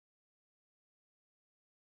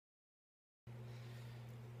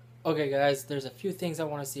Okay, guys, there's a few things I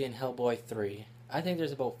want to see in Hellboy 3. I think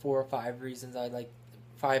there's about 4 or 5 reasons I like.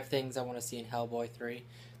 5 things I want to see in Hellboy 3.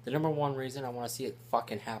 The number one reason I want to see it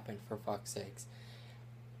fucking happen, for fuck's sakes.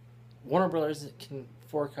 Warner Brothers can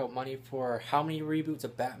fork out money for how many reboots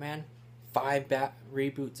of Batman?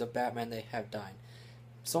 Reboots of Batman they have done.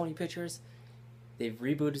 Sony Pictures, they've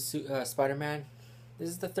rebooted Spider Man. This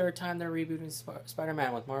is the third time they're rebooting Spider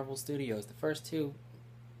Man with Marvel Studios. The first two,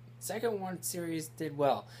 second one series did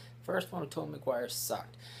well. First one with Tobey Maguire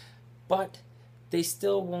sucked, but they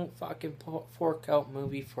still won't fucking fork out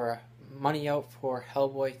money out for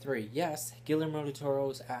Hellboy 3. Yes, Guillermo del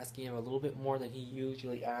Toro is asking him a little bit more than he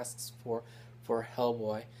usually asks for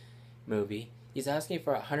Hellboy movie. He's asking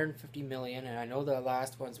for 150 million, and I know the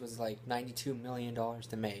last ones was like 92 million dollars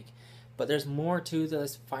to make. But there's more to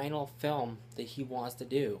this final film that he wants to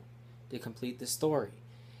do to complete the story.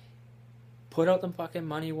 Put out the fucking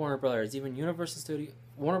money, Warner Brothers, even Universal Studio,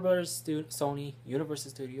 Warner Brothers, Sony,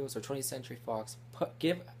 Universal Studios, or 20th Century Fox.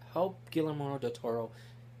 Help Guillermo del Toro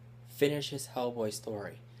finish his Hellboy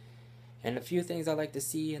story. And a few things I'd like to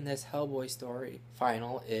see in this Hellboy story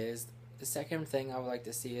final is the second thing I would like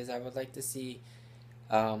to see is I would like to see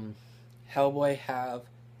Hellboy have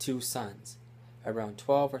two sons, around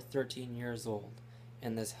 12 or 13 years old,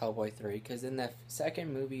 in this Hellboy 3. Because in the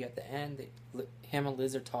second movie, at the end, him and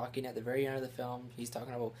Liz are talking at the very end of the film. He's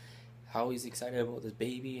talking about how he's excited about this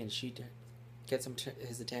baby, and she gets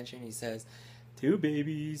his attention. He says, "Two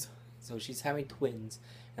babies." So she's having twins,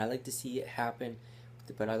 and I like to see it happen,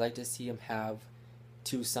 but I like to see him have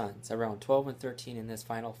two sons, around 12 and 13, in this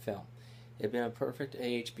final film. It'd been a perfect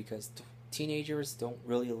age because teenagers don't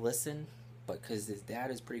really listen, but because his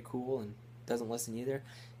dad is pretty cool and doesn't listen either,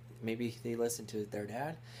 maybe they listen to their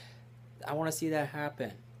dad. I want to see that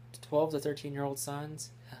happen. 12 to 13-year-old sons,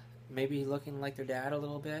 maybe looking like their dad a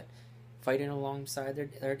little bit, fighting alongside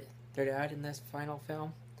their dad in this final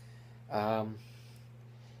film. Um,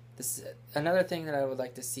 this Another thing that I would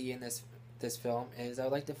like to see in this film is I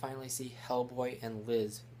would like to finally see Hellboy and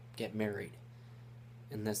Liz get married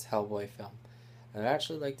in this Hellboy film. I'd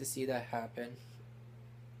actually like to see that happen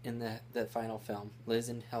in the final film. Liz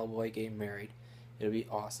and Hellboy getting married. It'll be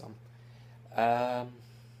awesome. Um,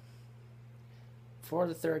 for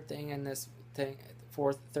the third thing in this thing,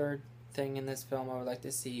 fourth third thing in this film, I would like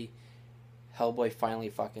to see Hellboy finally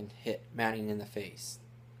fucking hit Manning in the face.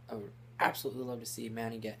 I would absolutely love to see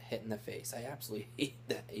Manning get hit in the face. I absolutely hate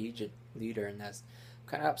that agent leader in this. I'm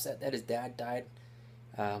kind of upset that his dad died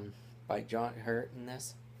by John Hurt in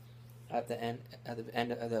this at the end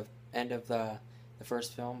of the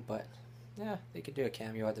first film, but yeah, they could do a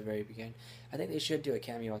cameo at the very beginning. I think they should do a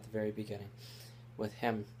cameo at the very beginning with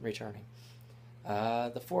him returning.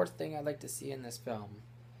 The fourth thing I'd like to see in this film,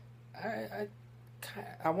 I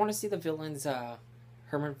I want to see the villains,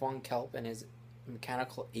 Herman von Kelp and his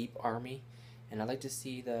mechanical ape army, and I'd like to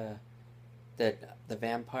see the the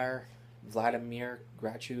vampire Vladimir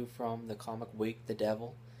Grachu from the comic Wake the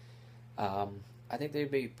Devil. I think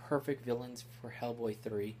they'd be perfect villains for Hellboy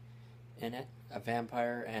 3 in it, a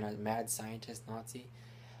vampire and a mad scientist Nazi.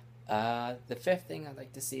 The fifth thing I'd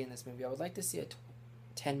like to see in this movie, I would like to see a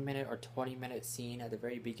 10-minute or 20-minute scene at the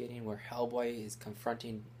very beginning where Hellboy is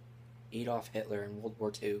confronting Adolf Hitler in World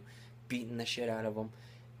War II, beating the shit out of him.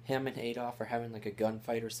 Him and Adolf are having like a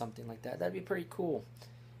gunfight or something like that. That'd be pretty cool,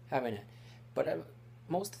 having it. But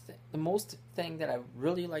the most thing that I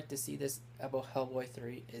really like to see this about Hellboy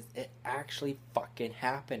 3 is it actually fucking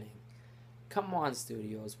happening. Come on,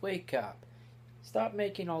 studios, wake up! Stop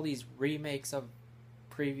making all these remakes of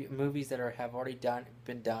previous movies that have already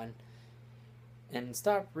been done, and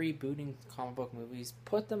stop rebooting comic book movies.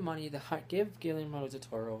 Put the money give Guillermo del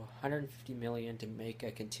Toro 150 million to make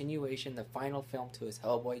a continuation, the final film to his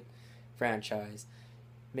Hellboy franchise.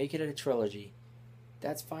 Make it a trilogy.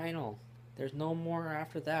 That's final. There's no more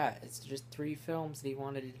after that. It's just 3 films that he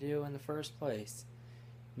wanted to do in the first place.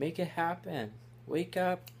 Make it happen. Wake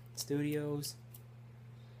up, studios.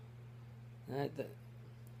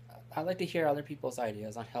 I'd like to hear other people's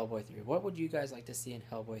ideas on Hellboy 3. What would you guys like to see in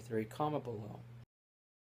Hellboy 3? Comment below.